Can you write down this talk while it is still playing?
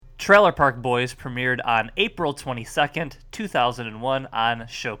Trailer Park Boys premiered on April 22nd, 2001 on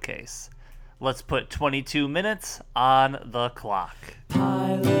Showcase. Let's put 22 minutes on the clock.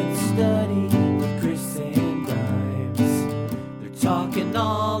 Pilot study with Chris and Grimes. They're talking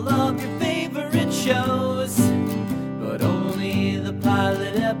all of your favorite shows, but only the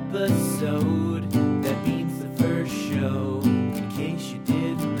pilot episode. That means the first show, in case you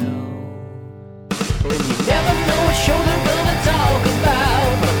didn't know. And you never know what show they're gonna talk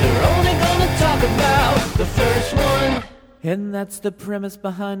about, but they're only gonna talk about the first one. And that's the premise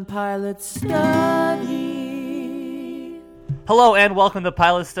behind Pilot Study. Hello and welcome to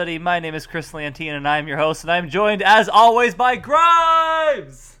Pilot Study. My name is Chris Lantine and I'm your host, and I'm joined as always by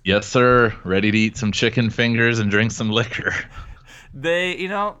Grimes! Yes, sir. Ready to eat some chicken fingers and drink some liquor.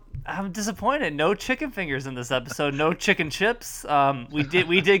 I'm disappointed. No chicken fingers in this episode. No chicken chips. We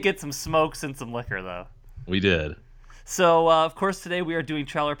did get some smokes and some liquor, though. We did. So, of course, today we are doing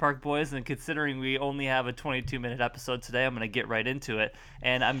Trailer Park Boys, and considering we only have a 22-minute episode today, I'm going to get right into it.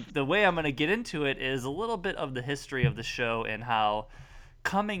 And the way I'm going to get into it is a little bit of the history of the show and how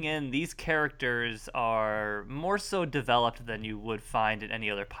coming in, these characters are more so developed than you would find in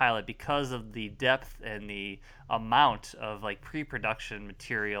any other pilot because of the depth and the amount of pre-production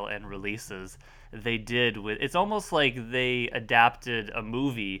material and releases they did with. It's almost like they adapted a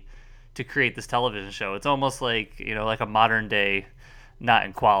movie to create this television show. It's almost like a modern day, not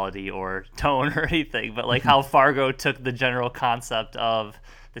in quality or tone or anything, but like how Fargo took the general concept of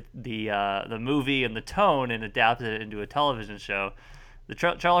the movie and the tone and adapted it into a television show. The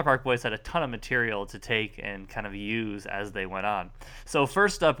Trailer Park Boys had a ton of material to take and kind of use as they went on. So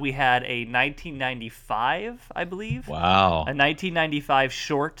first up, we had a 1995, I believe. Wow. A 1995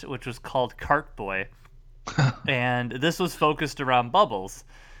 short, which was called Cart Boy. And this was focused around Bubbles,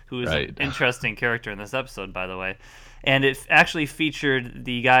 who is an interesting character in this episode, by the way. And it actually featured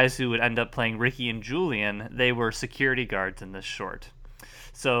the guys who would end up playing Ricky and Julian. They were security guards in this short.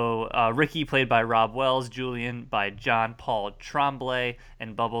 So Ricky played by Rob Wells, Julian by John Paul Tremblay,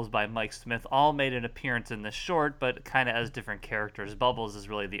 and Bubbles by Mike Smith all made an appearance in this short, but kind of as different characters. Bubbles is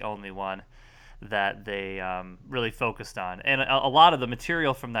really the only one that they really focused on. And a lot of the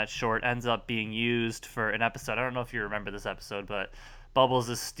material from that short ends up being used for an episode. I don't know if you remember this episode, but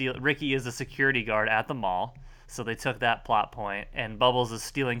Ricky is a security guard at the mall, so they took that plot point, and Bubbles is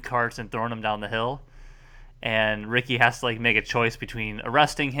stealing carts and throwing them down the hill. And Ricky has to make a choice between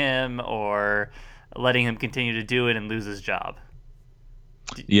arresting him or letting him continue to do it and lose his job.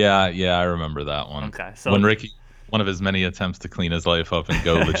 Yeah, I remember that one. Okay, so when Ricky, one of his many attempts to clean his life up and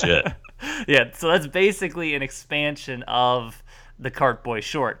go legit. Yeah, so that's basically an expansion of the Cart Boy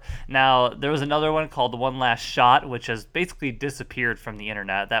short. Now, there was another one called The One Last Shot, which has basically disappeared from the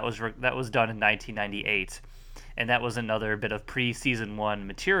internet. That was done in 1998. And that was another bit of pre-season 1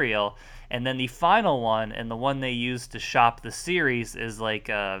 material. And then the final one, and the one they used to shop the series, is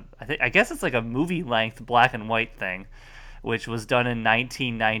I guess it's like a movie-length black and white thing, which was done in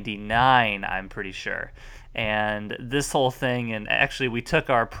 1999, I'm pretty sure. And this whole thing, and actually we took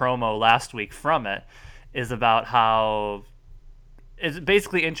our promo last week from it, is about how it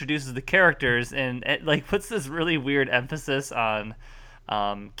basically introduces the characters and it puts this really weird emphasis on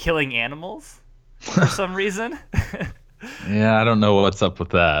killing animals for some reason. Yeah, I don't know what's up with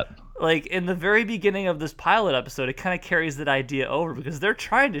that. In the very beginning of this pilot episode, it kind of carries that idea over because they're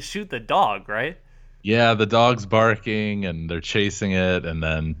trying to shoot the dog, right? Yeah, the dog's barking and they're chasing it, and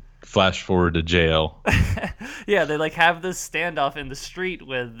then flash forward to jail. Yeah, they have this standoff in the street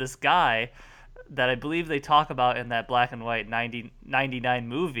with this guy that I believe they talk about in that black and white 99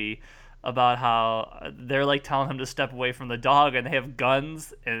 movie about how they're telling him to step away from the dog, and they have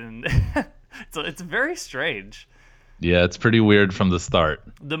guns, and so it's very strange. Yeah, it's pretty weird from the start.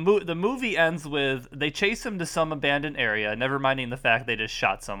 The movie ends with they chase him to some abandoned area, never minding the fact they just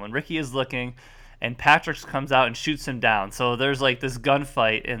shot someone. Ricky is looking, and Patrick comes out and shoots him down. So there's this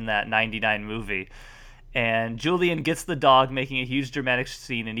gunfight in that 99 movie. And Julian gets the dog, making a huge dramatic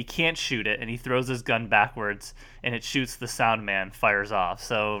scene, and he can't shoot it, and he throws his gun backwards, and it shoots the sound man, fires off.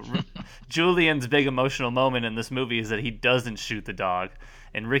 So Julian's big emotional moment in this movie is that he doesn't shoot the dog,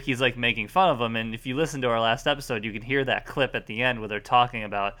 and Ricky's making fun of him. And if you listen to our last episode, you can hear that clip at the end where they're talking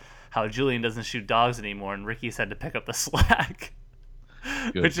about how Julian doesn't shoot dogs anymore, and Ricky's had to pick up the slack,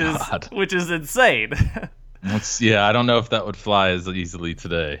 which is insane. I don't know if that would fly as easily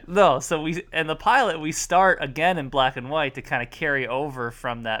today. No, so in the pilot, we start again in black and white to kind of carry over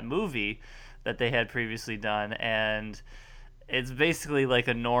from that movie that they had previously done, and it's basically like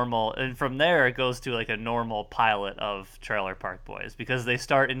a normal, and from there it goes to like a normal pilot of Trailer Park Boys, because they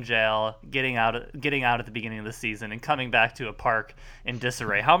start in jail, getting out at the beginning of the season and coming back to a park in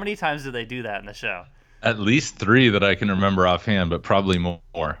disarray. How many times do they do that in the show? At least 3 that I can remember offhand, but probably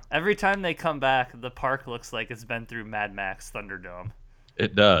more. Every time they come back, the park looks like it's been through Mad Max Thunderdome.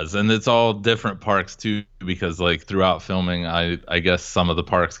 It does, and it's all different parks too, because like throughout filming, I guess some of the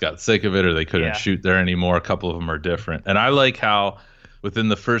parks got sick of it or they couldn't shoot there anymore. A couple of them are different, and I like how within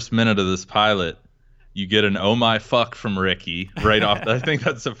the first minute of this pilot, you get an "oh my fuck" from Ricky right off. I think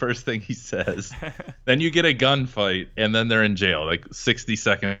that's the first thing he says. Then you get a gunfight, and then they're in jail like 60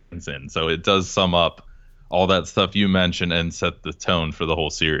 seconds in. So it does sum up all that stuff you mentioned and set the tone for the whole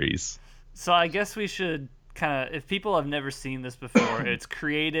series. So I guess we should kind of, if people have never seen this before, it's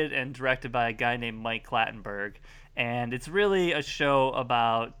created and directed by a guy named Mike Clattenburg, and it's really a show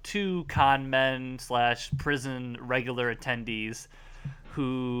about 2 con men / prison regular attendees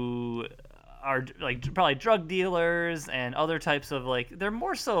who are like probably drug dealers and other types of like, they're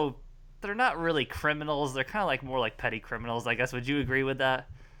not really criminals, they're kind of like more like petty criminals, I guess. Would you agree with that?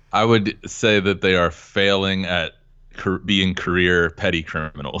 I would say that they are failing at being career petty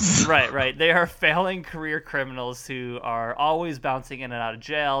criminals. Right. They are failing career criminals who are always bouncing in and out of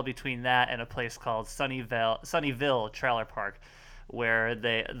jail between that and a place called Sunnyville Trailer Park, where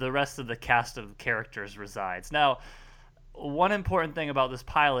the rest of the cast of characters resides. Now, one important thing about this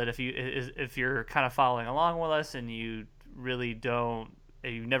pilot, if you're kind of following along with us and you've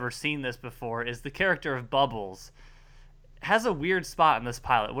never seen this before, is the character of Bubbles has a weird spot in this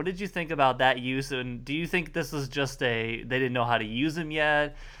pilot. What did you think about that use? And do you think this was just they didn't know how to use him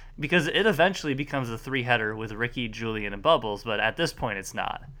yet? Because it eventually becomes a 3-header with Ricky, Julian, and Bubbles, but at this point it's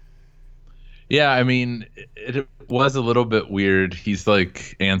not. Yeah, I mean, it was a little bit weird. He's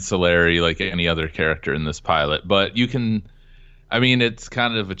like ancillary like any other character in this pilot, but it's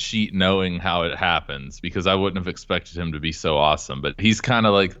kind of a cheat knowing how it happens, because I wouldn't have expected him to be so awesome, but he's kind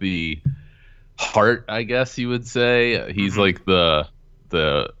of like the heart, I guess you would say. He's like the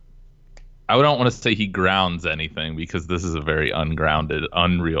I don't want to say he grounds anything, because this is a very ungrounded,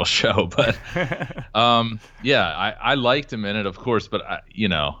 unreal show, but I liked him in it, of course, but I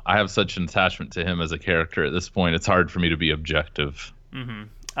have such an attachment to him as a character at this point, it's hard for me to be objective.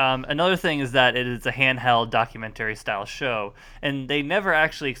 Another thing is that it is a handheld documentary style show, and they never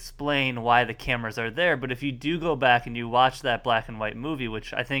actually explain why the cameras are there, but if you do go back and you watch that black and white movie,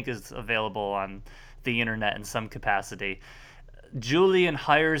 which I think is available on the internet in some capacity, Julian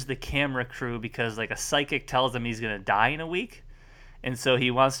hires the camera crew because like a psychic tells him he's going to die in a week, and so he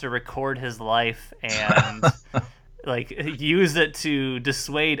wants to record his life and like use it to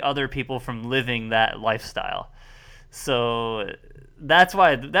dissuade other people from living that lifestyle. So that's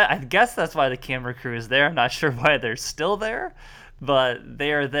why I guess that's why the camera crew is there. I'm not sure why they're still there, but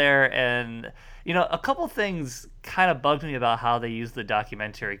they are there. And a couple things kind of bugged me about how they used the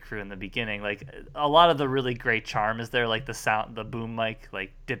documentary crew in the beginning. Like a lot of the really great charm is there, like the sound, the boom mic,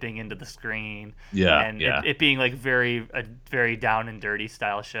 like dipping into the screen, it being like a very down and dirty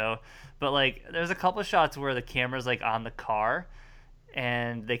style show. But like there's a couple shots where the camera's like on the car,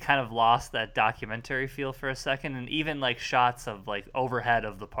 and they kind of lost that documentary feel for a second, and even like shots of like overhead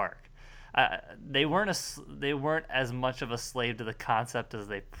of the park. They weren't as much of a slave to the concept as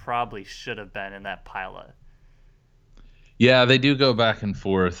they probably should have been in that pilot. Yeah, they do go back and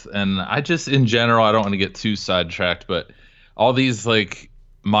forth, and I just, in general, I don't want to get too sidetracked, but all these like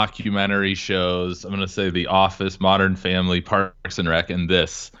mockumentary shows, I'm going to say The Office, Modern Family, Parks and Rec, and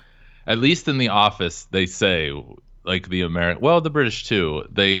this, at least in The Office, they say, like the British too,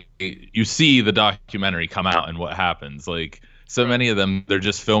 you see the documentary come out and what happens. Like so many of them, they're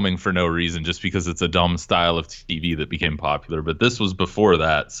just filming for no reason, just because it's a dumb style of TV that became popular. But this was before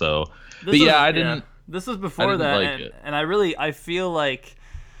that, so. This was before that, and I feel like,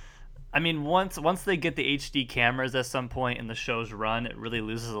 I mean, once they get the HD cameras at some point in the show's run, it really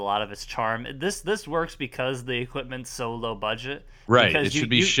loses a lot of its charm. This works because the equipment's so low budget. Right, it should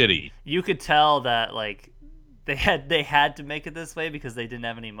be shitty. You could tell that like they had to make it this way because they didn't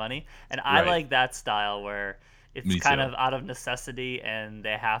have any money, and I like that style where it's kind of out of necessity and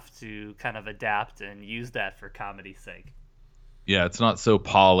they have to kind of adapt and use that for comedy's sake. Yeah, it's not so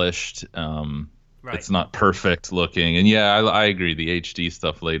polished. It's not perfect looking, and I agree. The HD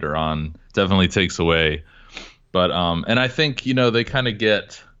stuff later on definitely takes away, but and I think they kind of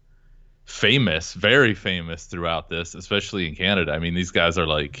get famous, very famous throughout this, especially in Canada. I mean, these guys are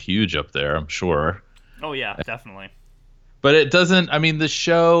like huge up there, I'm sure. Oh yeah, definitely. But it doesn't. I mean, the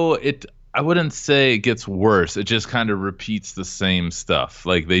show, I wouldn't say it gets worse. It just kind of repeats the same stuff.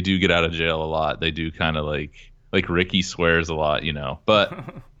 Like they do get out of jail a lot. They do kind of like like Ricky swears a lot, but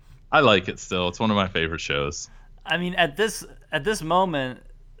I like it still. It's one of my favorite shows. I mean, at this moment,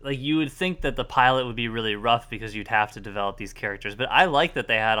 like, you would think that the pilot would be really rough because you'd have to develop these characters, but I like that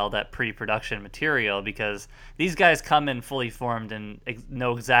they had all that pre-production material because these guys come in fully formed and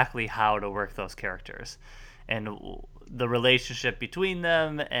know exactly how to work those characters, and the relationship between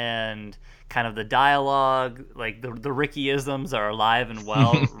them and kind of the dialogue, like the Ricky-isms are alive and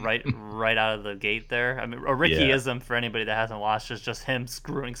well right out of the gate there. I mean, a Ricky-ism, for anybody that hasn't watched, is just him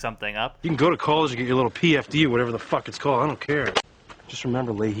screwing something up. You can go to college and get your little PFD or whatever the fuck it's called. I don't care. Just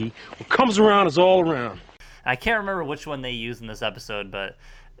remember, Leahy, what comes around is all around. I can't remember which one they use in this episode, but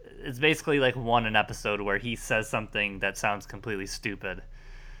it's basically like an episode where he says something that sounds completely stupid.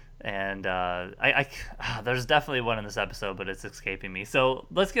 And there's definitely one in this episode, but it's escaping me. So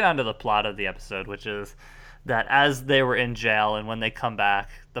let's get on to the plot of the episode, which is that as they were in jail and when they come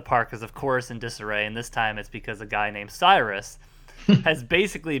back, the park is, of course, in disarray. And this time it's because a guy named Cyrus has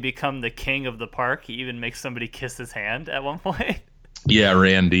basically become the king of the park. He even makes somebody kiss his hand at one point. Yeah,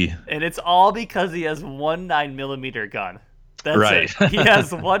 Randy. And it's all because he has one 9mm gun. That's right. It. He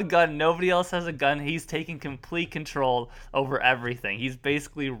has one gun. Nobody else has a gun. He's taking complete control over everything. He's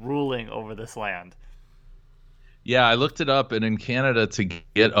basically ruling over this land. Yeah, I looked it up, and in Canada, to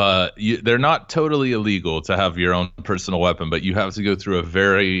get they're not totally illegal to have your own personal weapon, but you have to go through a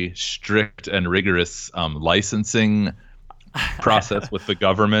very strict and rigorous licensing process with the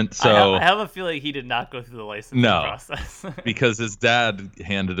government. So I have a feeling he did not go through the licensing process. Because his dad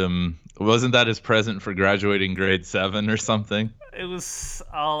handed him, wasn't that his present for graduating grade 7 or something? It was.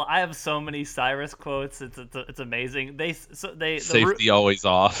 I have so many Cyrus quotes. It's amazing. Safety always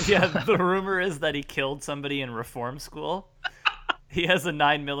off. Yeah, the rumor is that he killed somebody in reform school. He has a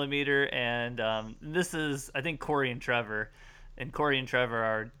 9mm, and this is, I think, Corey and Trevor. And Corey and Trevor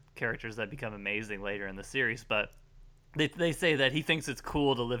are characters that become amazing later in the series, but They say that he thinks it's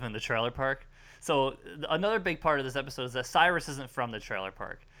cool to live in the trailer park. So another big part of this episode is that Cyrus isn't from the trailer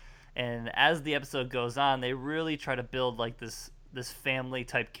park. And as the episode goes on, they really try to build like this family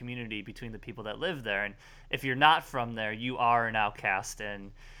type community between the people that live there. And if you're not from there, you are an outcast,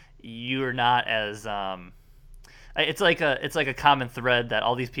 and you're not as it's like a common thread that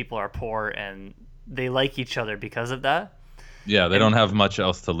all these people are poor and they like each other because of that. Yeah, they don't have much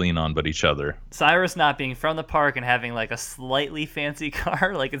else to lean on but each other. Cyrus not being from the park and having like a slightly fancy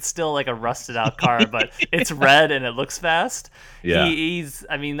car, like it's still like a rusted out car, but it's red and it looks fast. Yeah.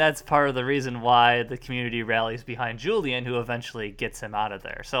 I mean, that's part of the reason why the community rallies behind Julian, who eventually gets him out of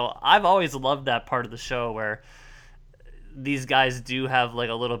there. So I've always loved that part of the show where these guys do have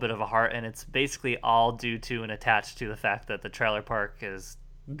like a little bit of a heart, and it's basically all due to and attached to the fact that the trailer park is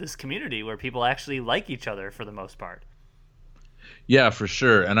this community where people actually like each other for the most part. Yeah, for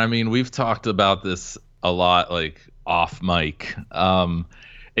sure. And I mean, we've talked about this a lot, like off mic.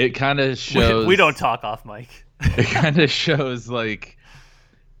 It kind of shows. We don't talk off mic. It kind of shows like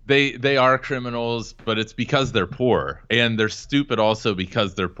they are criminals, but it's because they're poor, and they're stupid also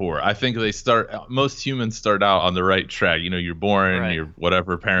because they're poor. I think most humans start out on the right track. You're born, right. You're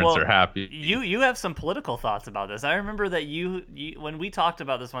whatever, parents are happy. You have some political thoughts about this. I remember that you when we talked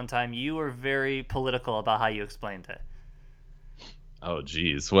about this one time, you were very political about how you explained it. Oh,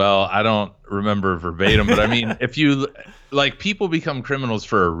 geez. Well, I don't remember verbatim, but I mean, if you like, people become criminals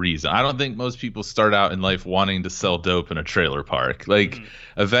for a reason. I don't think most people start out in life wanting to sell dope in a trailer park. Like,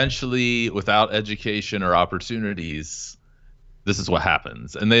 eventually, without education or opportunities, this is what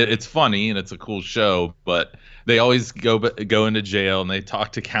happens. And it's funny and it's a cool show, but they always go into jail and they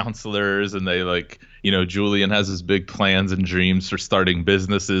talk to counselors, and they Julian has his big plans and dreams for starting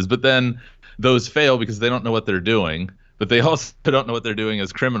businesses, but then those fail because they don't know what they're doing. But they also don't know what they're doing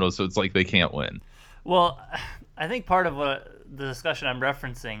as criminals, so it's like they can't win. Well, I think part of what the discussion I'm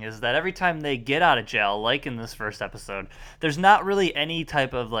referencing is that every time they get out of jail, like in this first episode, there's not really any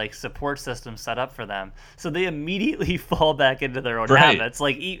type of like support system set up for them. So they immediately fall back into their own habits.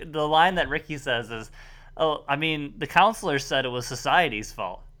 Like the line that Ricky says is, "Oh, I mean, the counselor said it was society's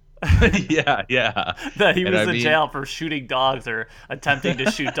fault." Yeah. That he was in jail for shooting dogs or attempting to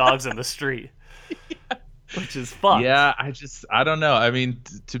shoot dogs in the street. Yeah. Which is fun. Yeah, I don't know. I mean,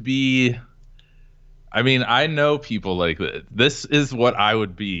 I know people like that. This is what I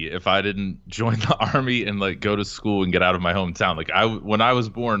would be if I didn't join the army and like go to school and get out of my hometown. Like when I was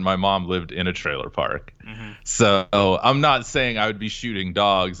born, my mom lived in a trailer park. Mm-hmm. So I'm not saying I would be shooting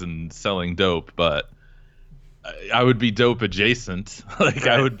dogs and selling dope, but I would be dope adjacent. Like, right.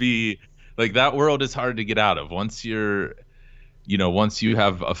 I would be like, that world is hard to get out of. Once you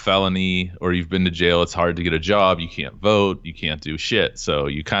have a felony or you've been to jail, it's hard to get a job. You can't vote. You can't do shit. So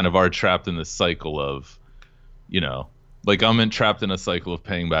you kind of are trapped in this cycle of, Like I'm trapped in a cycle of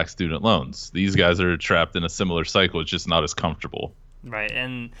paying back student loans. These guys are trapped in a similar cycle. It's just not as comfortable. Right.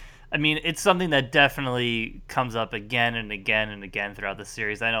 And I mean, it's something that definitely comes up again and again and again throughout the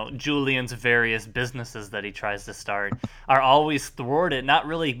series. I know Julian's various businesses that he tries to start are always thwarted, not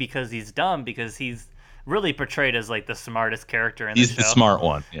really because he's dumb, because he's really portrayed as like the smartest character in the show. He's the smart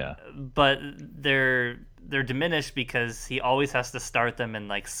one, yeah. But they're diminished because he always has to start them in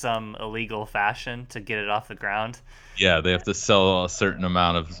like some illegal fashion to get it off the ground. Yeah, they have to sell a certain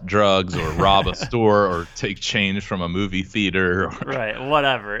amount of drugs or rob a store or take change from a movie theater. Right,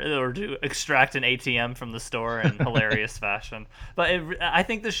 whatever. Or to extract an ATM from the store in hilarious fashion. But I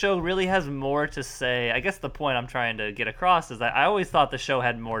think the show really has more to say. I guess the point I'm trying to get across is that I always thought the show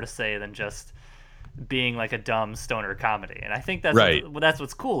had more to say than just being like a dumb stoner comedy. And I think that's right. That's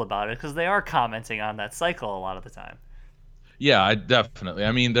what's cool about it, because they are commenting on that cycle a lot of the time. Yeah, definitely.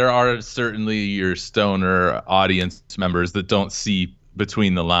 I mean, there are certainly your stoner audience members that don't see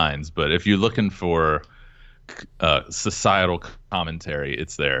between the lines, but if you're looking for societal commentary,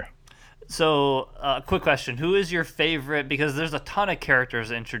 it's there. So, quick question. Who is your favorite? Because there's a ton of characters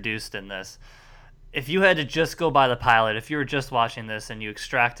introduced in this. If you had to just go by the pilot, if you were just watching this and you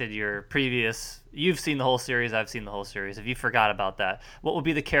extracted your previous... You've seen the whole series, I've seen the whole series. If you forgot about that, what would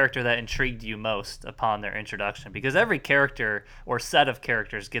be the character that intrigued you most upon their introduction? Because every character or set of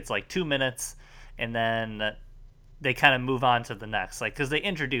characters gets like 2 minutes, and then they kind of move on to the next. Like, because they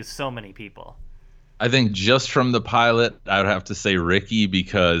introduce so many people. I think just from the pilot, I would have to say Ricky,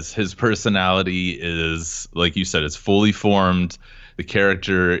 because his personality is, like you said, it's fully formed. The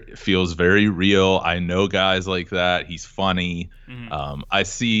character feels very real. I know guys like that. He's funny. Mm-hmm. I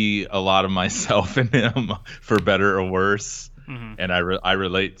see a lot of myself in him, for better or worse. Mm-hmm. And I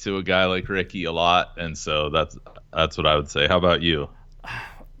relate to a guy like Ricky a lot, and so that's what I would say. How about you?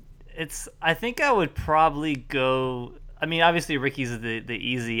 I think I would probably go. I mean, obviously Ricky's the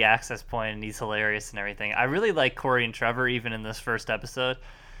easy access point, and he's hilarious and everything. I really like Corey and Trevor even in this first episode,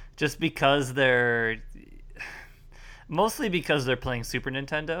 just because mostly because they're playing Super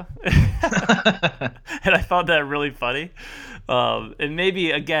Nintendo. And I found that really funny. And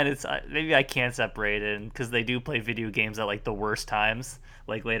maybe, again, maybe I can't separate it, because they do play video games at like the worst times,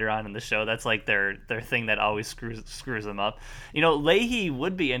 like later on in the show. That's like their thing that always screws them up. Leahy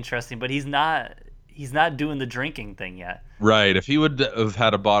would be interesting, but he's not doing the drinking thing yet. Right. If he would have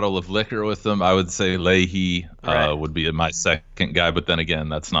had a bottle of liquor with him, I would say Leahy would be my second guy. But then again,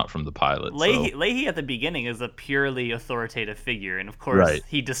 that's not from the pilot. Leahy at the beginning is a purely authoritative figure, and of course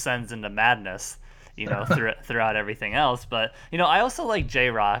he descends into madness, throughout everything else. But I also like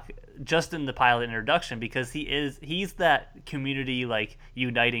J-Rock just in the pilot introduction, because he's that community like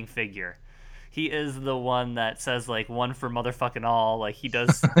uniting figure. He is the one that says like one for motherfucking all. Like he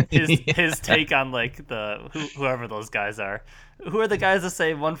does his take on like whoever those guys are. Who are the guys that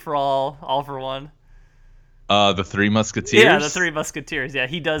say one for all for one? The Three Musketeers. Yeah, the Three Musketeers. Yeah,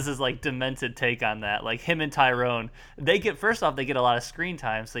 he does his like demented take on that. Like him and Tyrone, they get a lot of screen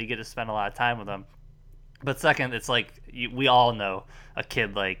time, so you get to spend a lot of time with them. But second, it's like we all know a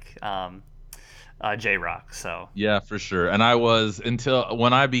kid like J-Rock. So yeah, for sure. And I was, until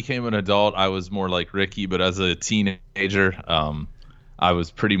when I became an adult, I was more like Ricky, but as a teenager, I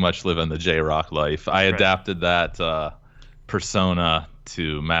was pretty much living the J-Rock life. I adapted that persona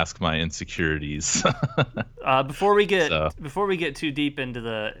to mask my insecurities. Before we get too deep into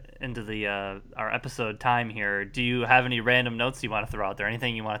the our episode time here, do you have any random notes you want to throw out there?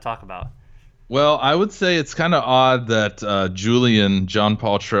 Anything you want to talk about? Well, I would say it's kind of odd that Julian, John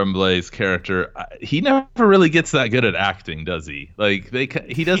Paul Tremblay's character, he never really gets that good at acting, does he? Like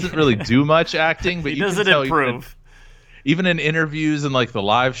he doesn't really do much acting, but he doesn't improve. Even in interviews and like the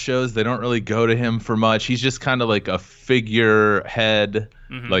live shows, they don't really go to him for much. He's just kind of like a figurehead,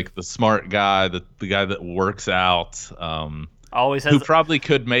 like the smart guy, the guy that works out. Who probably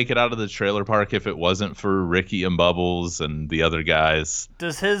could make it out of the trailer park if it wasn't for Ricky and Bubbles and the other guys.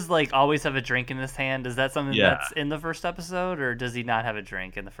 Does his like always have a drink in his hand? Is that something that's in the first episode, or does he not have a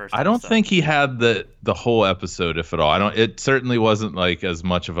drink in the first episode? I don't think he had the whole episode, if at all. It certainly wasn't like as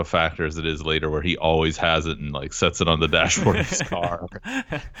much of a factor as it is later, where he always has it and like sets it on the dashboard of his car.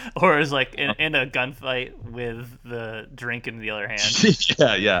 Or is like in a gunfight with the drink in the other hand.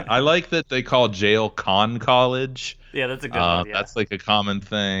 Yeah. I like that they call jail con college. Yeah, that's a good one. Yeah. That's like a common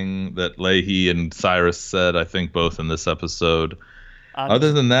thing that Leahy and Cyrus said, I think, both in this episode.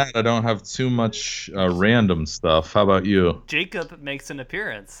 Other than that, I don't have too much random stuff. How about you? Jacob makes an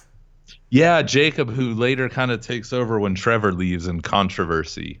appearance. Yeah, Jacob, who later kind of takes over when Trevor leaves in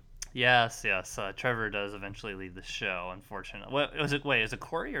Controversy. Yes. Trevor does eventually leave the show, unfortunately. Is it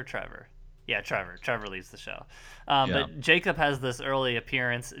Corey or Trevor? Yeah, Trevor. Trevor leads the show. Yeah. But Jacob has this early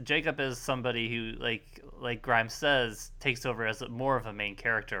appearance. Jacob is somebody who, like Grimes says, takes over as more of a main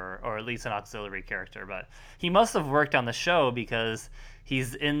character, or at least an auxiliary character. But he must have worked on the show because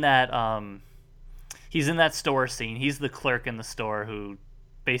he's in that store scene. He's the clerk in the store who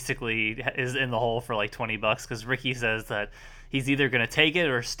basically is in the hole for like $20 because Ricky says that he's either going to take it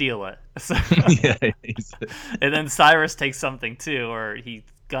or steal it. So, Yeah, and then Cyrus takes something too, or he's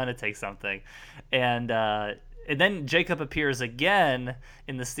gonna take something, and then Jacob appears again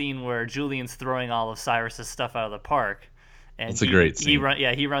in the scene where Julian's throwing all of Cyrus's stuff out of the park, and it's a great scene.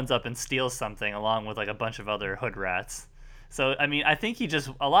 He runs up and steals something along with like a bunch of other hood rats. So I mean, I think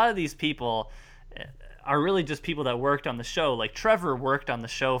a lot of these people are really just people that worked on the show. Like Trevor worked on the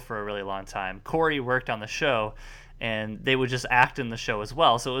show for a really long time. Corey worked on the show, and they would just act in the show as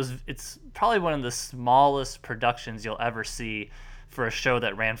well. So it's probably one of the smallest productions you'll ever see for a show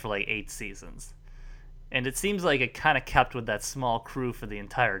that ran for like 8 seasons. And it seems like it kind of kept with that small crew for the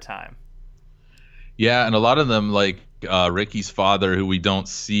entire time. Yeah, and a lot of them, like Ricky's father, who we don't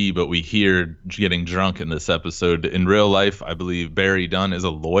see but we hear getting drunk in this episode. In real life, I believe Barry Dunn is a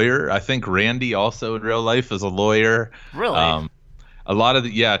lawyer. I think Randy also in real life is a lawyer. Really? A lot of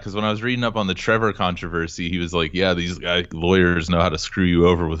because when I was reading up on the Trevor controversy, he was like, yeah, these lawyers know how to screw you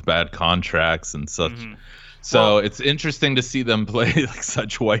over with bad contracts and such. Mm-hmm. So it's interesting to see them play like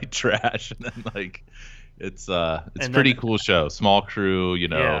such white trash, and then like it's pretty cool show. Small crew,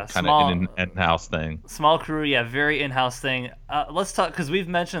 kind of an in-house thing. Small crew, yeah, very in-house thing. Let's talk, because we've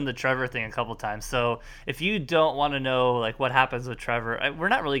mentioned the Trevor thing a couple times. So if you don't want to know like what happens with Trevor, we're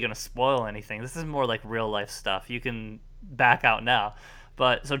not really going to spoil anything. This is more like real life stuff. You can back out now.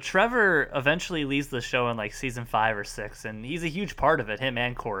 But so Trevor eventually leaves the show in like season 5 or 6, and he's a huge part of it. Him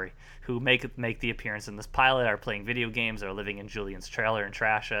and Corey, who make the appearance in this pilot, are playing video games, are living in Julian's trailer and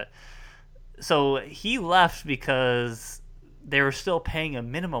trash it. So he left because they were still paying a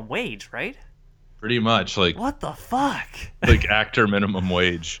minimum wage, right? Pretty much, like what the fuck? Like actor minimum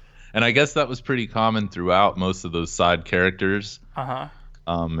wage, and I guess that was pretty common throughout most of those side characters.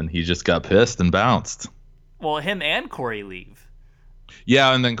 And he just got pissed and bounced. Well, him and Corey leave.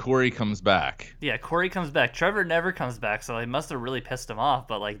 Yeah, and then Corey comes back. Yeah, Corey comes back. Trevor never comes back, so they must have really pissed him off.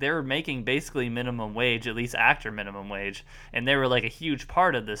 But like, they were making basically minimum wage, at least actor minimum wage, and they were like a huge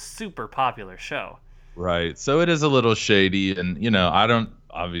part of this super popular show. Right. So it is a little shady, and I don't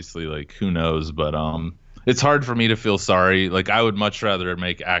obviously, like, who knows, but it's hard for me to feel sorry. Like, I would much rather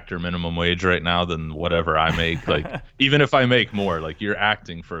make actor minimum wage right now than whatever I make. Like, even if I make more, like, you're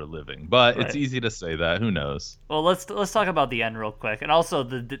acting for a living. But It's easy to say that. Who knows? Well, let's talk about the end real quick. And also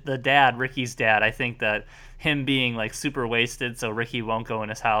the dad, Ricky's dad. I think that him being like super wasted, so Ricky won't go in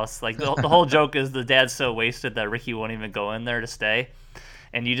his house. Like the whole joke is the dad's so wasted that Ricky won't even go in there to stay.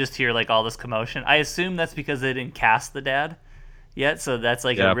 And you just hear like all this commotion. I assume that's because they didn't cast the dad yet, so that's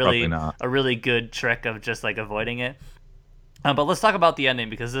like a really good trick of just like avoiding it. But let's talk about the ending,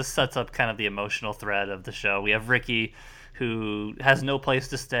 because this sets up kind of the emotional thread of the show. We have Ricky, who has no place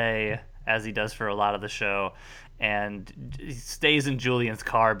to stay, as he does for a lot of the show, and he stays in Julian's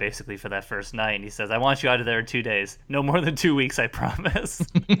car basically for that first night, and he says, I want you out of there in 2 days. No more than 2 weeks, I promise.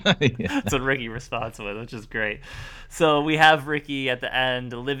 That's what Ricky responds with, which is great. So we have Ricky at the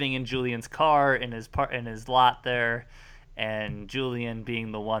end living in Julian's car in his lot there, and Julian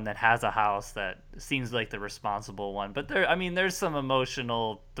being the one that has a house that seems like the responsible one. But there's some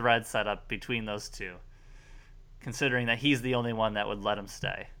emotional thread set up between those two, considering that he's the only one that would let him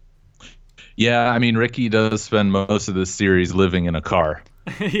stay. Yeah, I mean, Ricky does spend most of this series living in a car.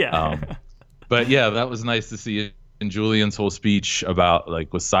 Yeah. But yeah, that was nice to see in Julian's whole speech about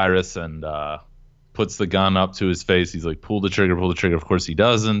like with Cyrus, and puts the gun up to his face. He's like, pull the trigger. Of course he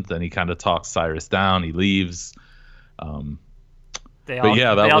doesn't. Then he kind of talks Cyrus down. He leaves. They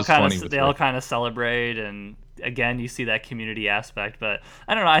all kind of celebrate, and again you see that community aspect. But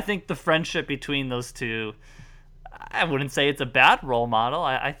I don't know, I think the friendship between those two, I wouldn't say it's a bad role model.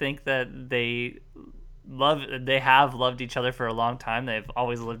 I think that they have loved each other for a long time. They've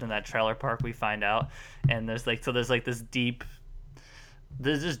always lived in that trailer park, we find out, and there's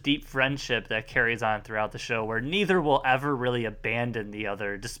this deep friendship that carries on throughout the show, where neither will ever really abandon the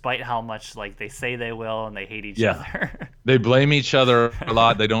other, despite how much like they say they will, and they hate each other. They blame each other a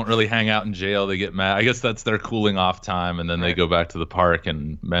lot. They don't really hang out in jail. They get mad. I guess that's their cooling off time, and then they go back to the park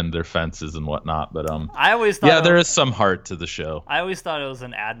and mend their fences and whatnot. But I always thought there is some heart to the show. I always thought it was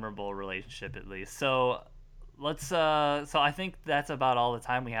an admirable relationship, at least. So so I think that's about all the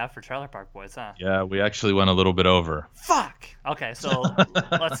time we have for Trailer Park Boys, huh? Yeah, we actually went a little bit over. Fuck. Okay, so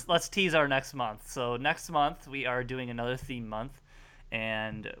let's tease our next month. So next month we are doing another theme month,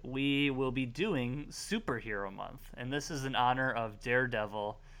 and we will be doing Superhero Month. And this is in honor of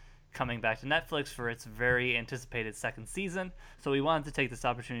Daredevil coming back to Netflix for its very anticipated second season. So we wanted to take this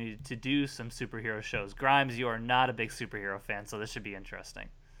opportunity to do some superhero shows. Grimes, you are not a big superhero fan, so this should be interesting.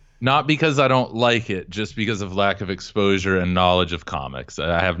 Not because I don't like it, just because of lack of exposure and knowledge of comics.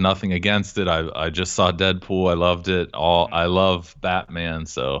 I have nothing against it. I just saw Deadpool. I loved it. I love Batman,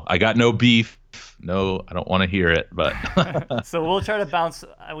 so I got no beef. No, I don't want to hear it, but So we'll try to bounce.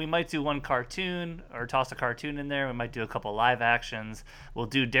 We might do one cartoon or toss a cartoon in there. We might do a couple live actions. We'll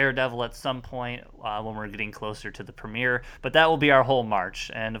do Daredevil at some point when we're getting closer to the premiere, but that will be our whole March.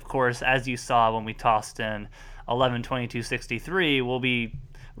 And of course, as you saw when we tossed in 11/22/63, we'll be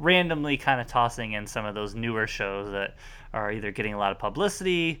randomly kind of tossing in some of those newer shows that are either getting a lot of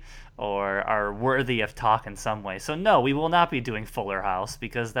publicity or are worthy of talk in some way. So no, we will not be doing Fuller House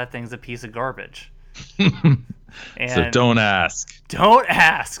because that thing's a piece of garbage. So don't ask. Don't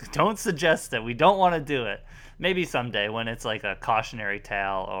ask. Don't suggest it. We don't want to do it. Maybe someday when it's like a cautionary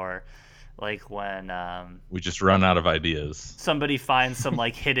tale, or like when we just run out of ideas. Somebody finds some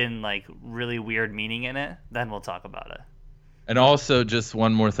like hidden like really weird meaning in it, then we'll talk about it. And also, just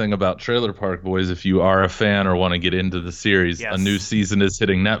one more thing about Trailer Park Boys. If you are a fan or want to get into the series, Yes. A new season is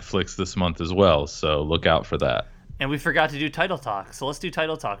hitting Netflix this month as well. So look out for that. And we forgot to do title talk, so let's do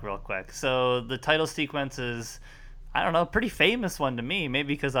title talk real quick. So the title sequence is, I don't know, a pretty famous one to me,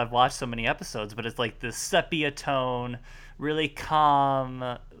 maybe because I've watched so many episodes, but it's like this sepia tone, really calm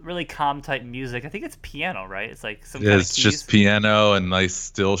type music. I think it's piano, right? It's like some kind of It's keys. just piano and nice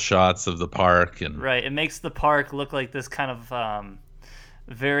still shots of the park. And Right, it makes the park look like this kind of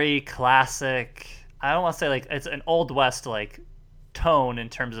very classic, I don't want to say like it's an Old West like tone in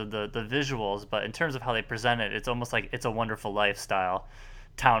terms of the visuals, but in terms of how they present it, it's almost like It's a Wonderful Life style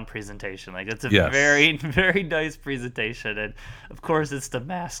town presentation. Like it's a Yes. very, very nice presentation, and of course it's to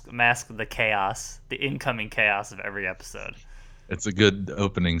mask the chaos, the incoming chaos of every episode. it's a good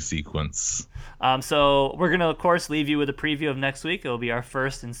opening sequence. So we're gonna of course leave you with a preview of next week. It'll be our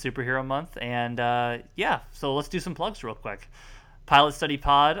first in Superhero Month, and so let's do some plugs real quick. Pilot Study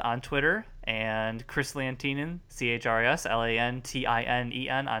Pod on Twitter, and Chris Lantinen,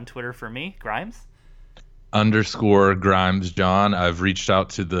 ChrisLantinen on Twitter for me. Grimes? _Grimes John. I've reached out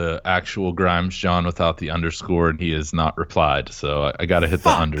to the actual Grimes John without the underscore, and he has not replied. So I got to hit the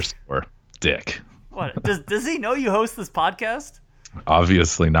underscore. Dick. What does he know you host this podcast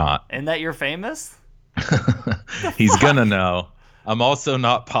Obviously not. and that you're famous? He's gonna know. I'm also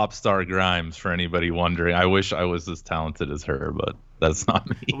not pop star Grimes, for anybody wondering. I wish I was as talented as her, but that's not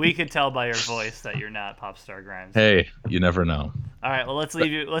me. We could tell by your voice that you're not pop star Grimes. Hey, you never know. All right, well let's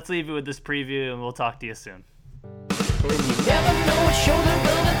leave you with this preview, and we'll talk to you soon. When you never know what show they're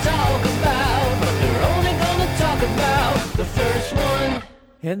gonna talk about, but they're only gonna talk about the first one.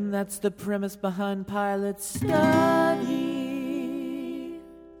 And that's the premise behind Pilot Study.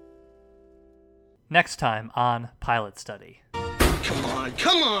 Next time on Pilot Study.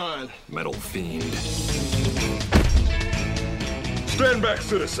 Come on! Metal fiend. Stand back,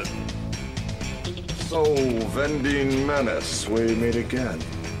 citizen. So, vending menace, we meet again.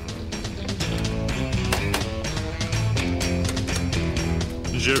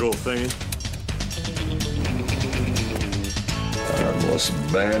 Jiggle thingy. Harmless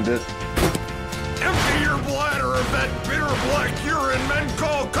bandit. Empty your bladder of that bitter black urine men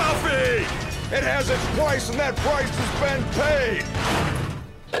call coffee! It has its price, and that price has been paid!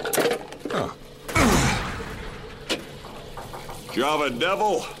 Java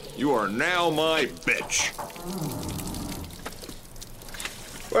Devil, you are now my bitch.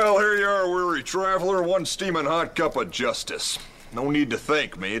 Well, here you are, weary traveler, one steaming hot cup of justice. No need to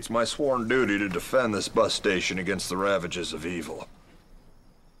thank me, it's my sworn duty to defend this bus station against the ravages of evil.